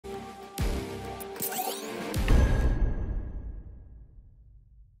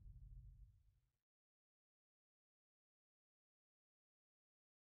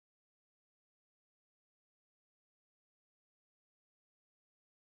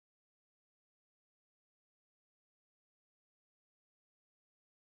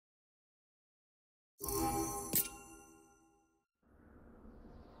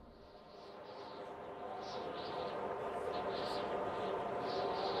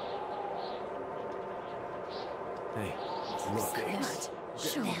Hey, look.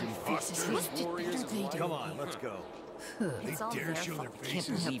 Come on, let's go. They dare show their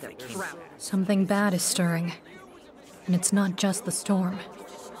faces. Something bad is stirring. And it's not just the storm.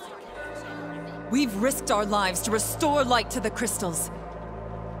 We've risked our lives to restore light to the crystals.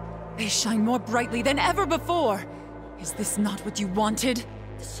 They shine more brightly than ever before. Is this not what you wanted?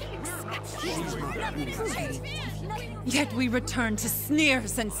 Yet we return to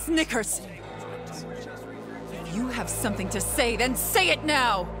sneers and snickers. If you have something to say, then say it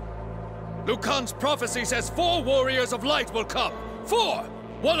now! Lucan's prophecy says 4 warriors of light will come. 4!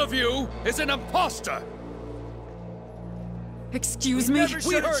 One of you is an imposter! Excuse me?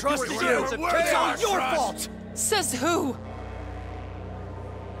 We heard trusted you! It's all your fault! Says who?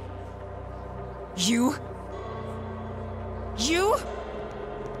 You? You?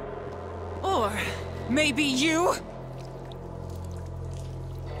 Or maybe you?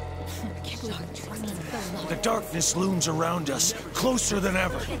 The darkness looms around us, closer than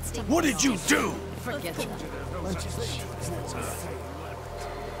ever. What did you do?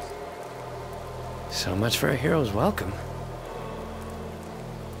 So much for a hero's welcome.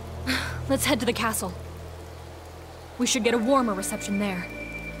 Let's head to the castle. We should get a warmer reception there.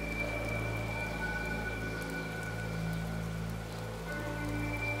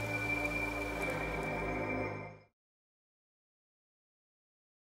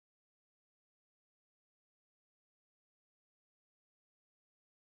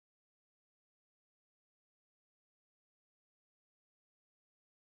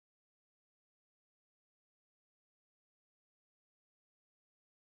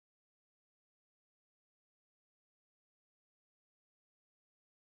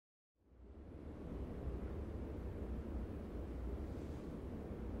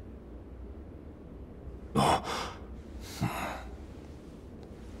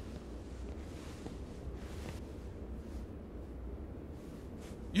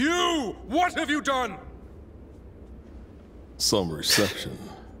 You! What have you done? Some reception.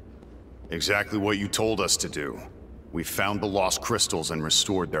 Exactly what you told us to do. We found the lost crystals and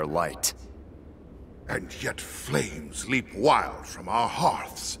restored their light. And yet flames leap wild from our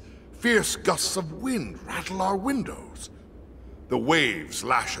hearths. Fierce gusts of wind rattle our windows. The waves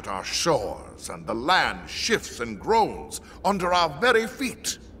lash at our shores, and the land shifts and groans under our very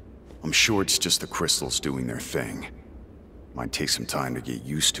feet. I'm sure it's just the crystals doing their thing. Might take some time to get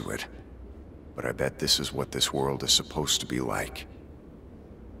used to it. But I bet this is what this world is supposed to be like.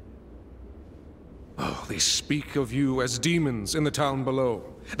 Oh, they speak of you as demons in the town below.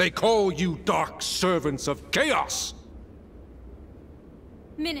 They call you dark servants of chaos!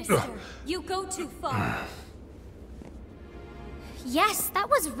 Minister, you go too far. Yes, that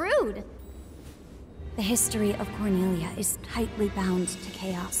was rude. The history of Cornelia is tightly bound to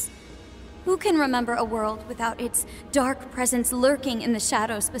chaos. Who can remember a world without its dark presence lurking in the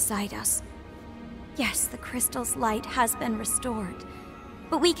shadows beside us? Yes, the crystal's light has been restored,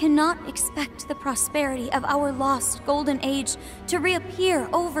 but we cannot expect the prosperity of our lost golden age to reappear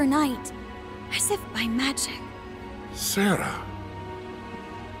overnight, as if by magic. Sarah.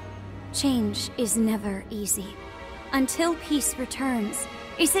 Change is never easy. Until peace returns,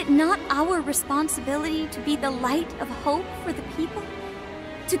 is it not our responsibility to be the light of hope for the people?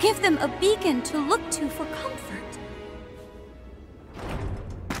 To give them a beacon to look to for comfort?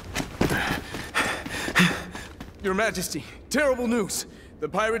 Your Majesty, terrible news. The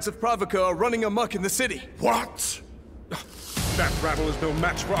pirates of Pravica are running amok in the city. What? That rabble is no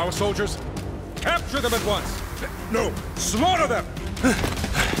match for our soldiers. Capture them at once! No, slaughter them!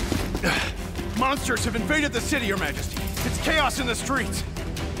 Monsters have invaded the city, Your Majesty. It's chaos in the streets.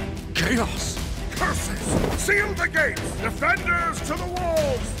 Chaos? Curses! Seal the gates! Defenders to the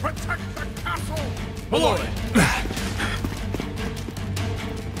walls! Protect the castle! Malloy!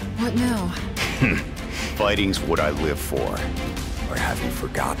 What now? Fighting's what I live for. Or have you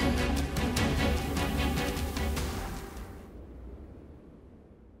forgotten?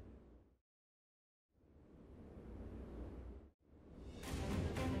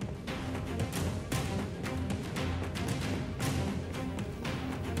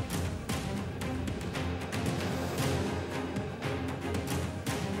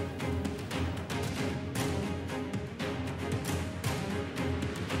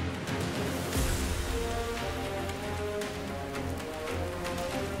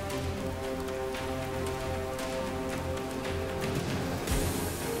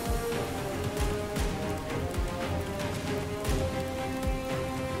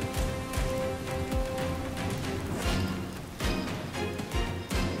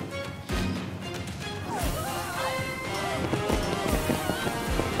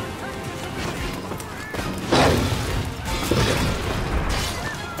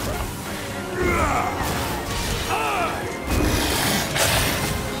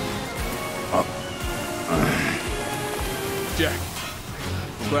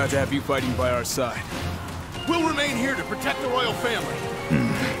 Glad to have you fighting by our side. We'll remain here to protect the royal family.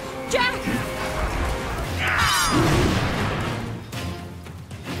 Jack!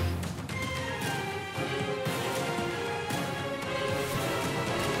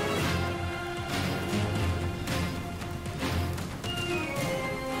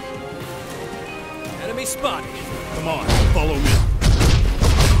 Enemy spotted. Come on, follow me.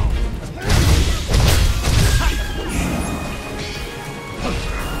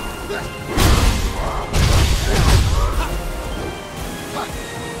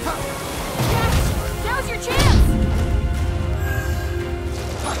 Now's your chance!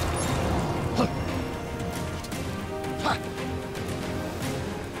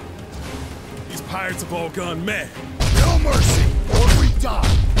 These pirates have all gone mad. No mercy, or we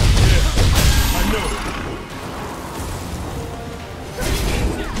die. I know.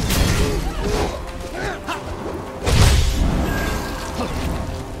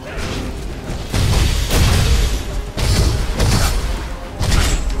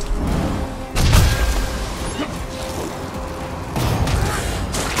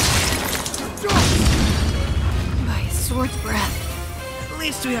 By a sword's breath. At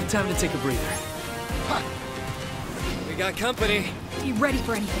least we have time to take a breather. We got company. Be ready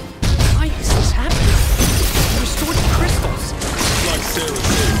for anything. Why is this happening? Restored the crystals. Like Sarah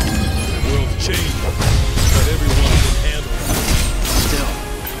said, the world's changing, but everyone can handle it. Still,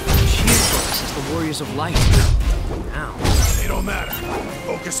 she is us as the warriors of light. Now. It don't matter.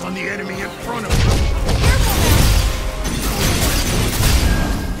 Focus on the enemy in front of you.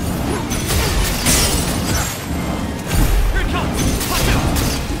 Here it comes! Watch out!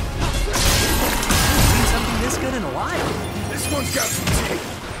 Seen something this good in a while. This one's got some teeth.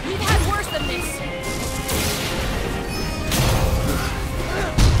 We've had worse than this.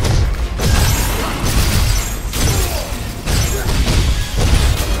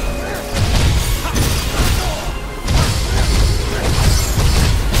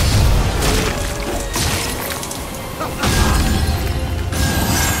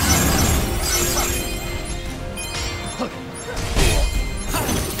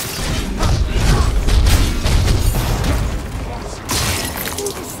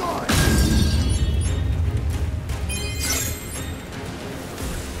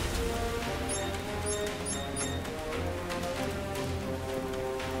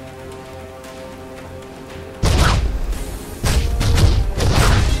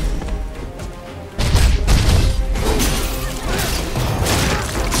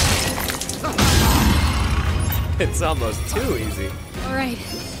 It's almost too easy. All right,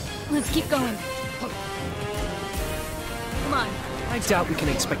 let's keep going. Come on. I doubt we can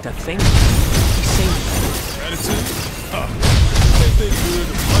expect a thing. He's safe. Attitude? Huh. They think we're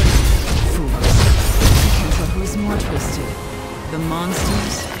the fight. Fools. But who's more twisted? The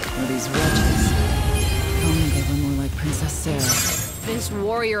monsters or these wretches? If only they were more like Princess Sarah. This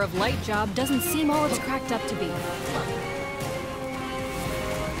warrior of light job doesn't seem all it's cracked up to be.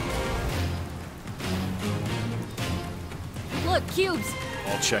 Look, cubes!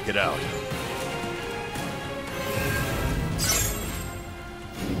 I'll check it out.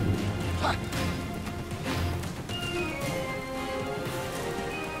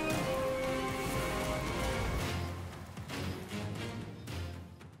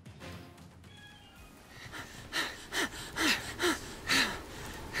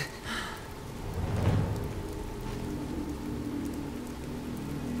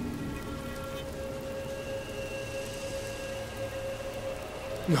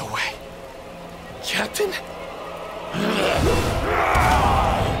 No way. Captain?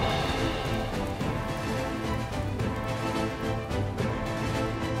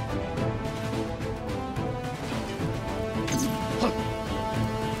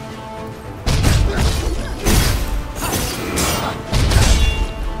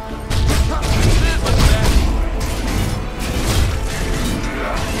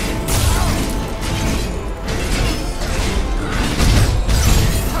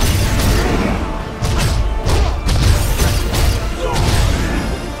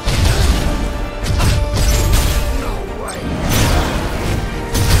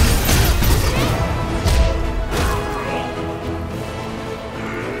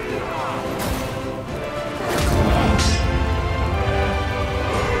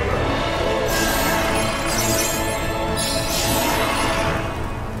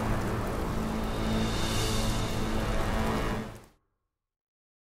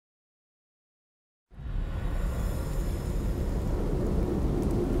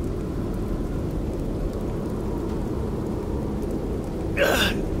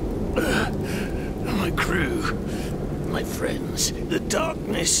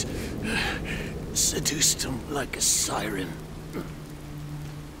 darkness seduced him like a siren.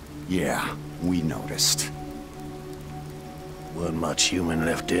 Yeah, we noticed. Weren't much human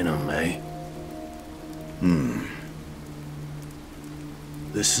left in him, eh?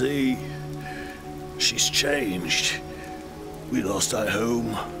 The sea, she's changed. We lost our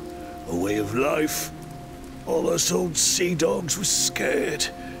home, a way of life. All us old sea dogs were scared,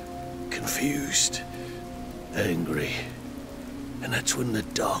 confused, angry. And that's when the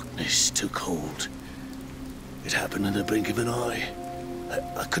darkness took hold. It happened in the blink of an eye.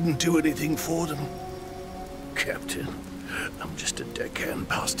 I couldn't do anything for them. Captain, I'm just a deckhand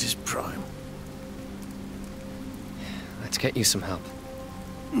past his prime. Let's get you some help.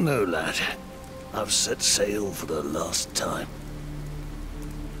 No, lad. I've set sail for the last time.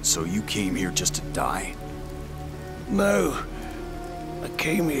 So you came here just to die? No. I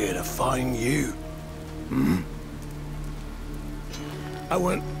came here to find you. I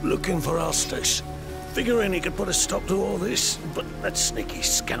went looking for Astos, figuring he could put a stop to all this, but that sneaky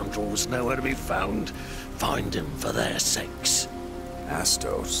scoundrel was nowhere to be found. Find him for their sakes.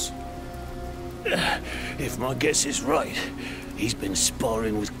 Astos. If my guess is right, he's been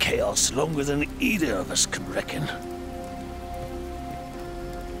sparring with Chaos longer than either of us can reckon.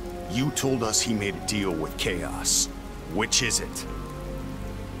 You told us he made a deal with Chaos. Which is it?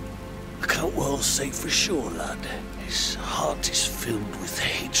 I can't well say for sure, lad. His heart is filled with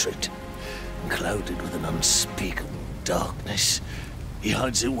hatred, clouded with an unspeakable darkness. He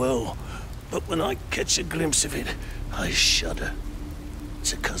hides it well, but when I catch a glimpse of it, I shudder.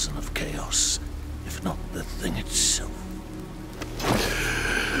 It's a cousin of Chaos, if not the thing itself.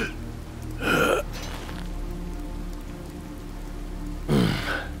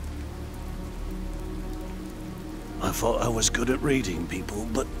 I thought I was good at reading people,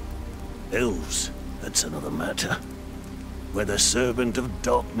 but elves, that's another matter. Whether servant of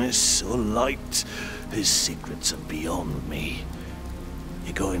darkness or light, his secrets are beyond me.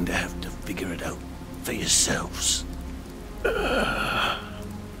 You're going to have to figure it out for yourselves.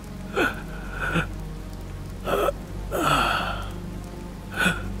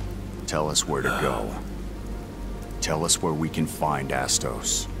 Tell us where to go. Tell us where we can find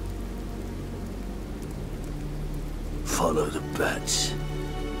Astos. Follow the bats.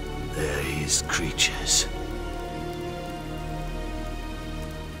 They're his creatures.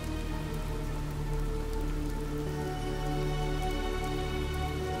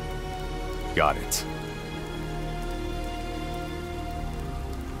 Got it.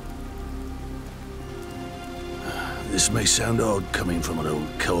 This may sound odd coming from an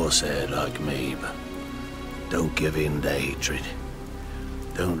old corsair like me, but don't give in to hatred.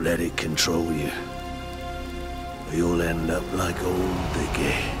 Don't let it control you. Or you'll end up like old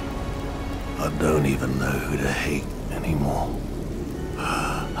Dickie. I don't even know who to hate anymore.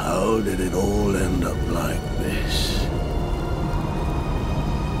 How did it all end up like this?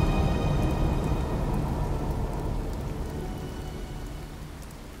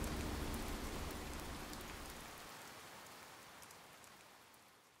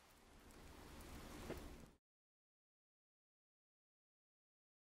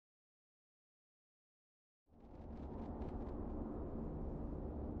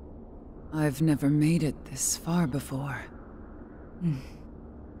 I've never made it this far before.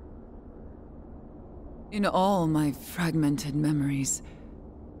 In all my fragmented memories,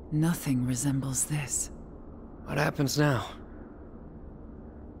 nothing resembles this. What happens now?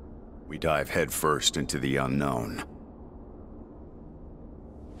 We dive headfirst into the unknown.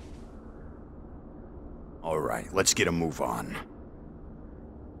 All right, let's get a move on.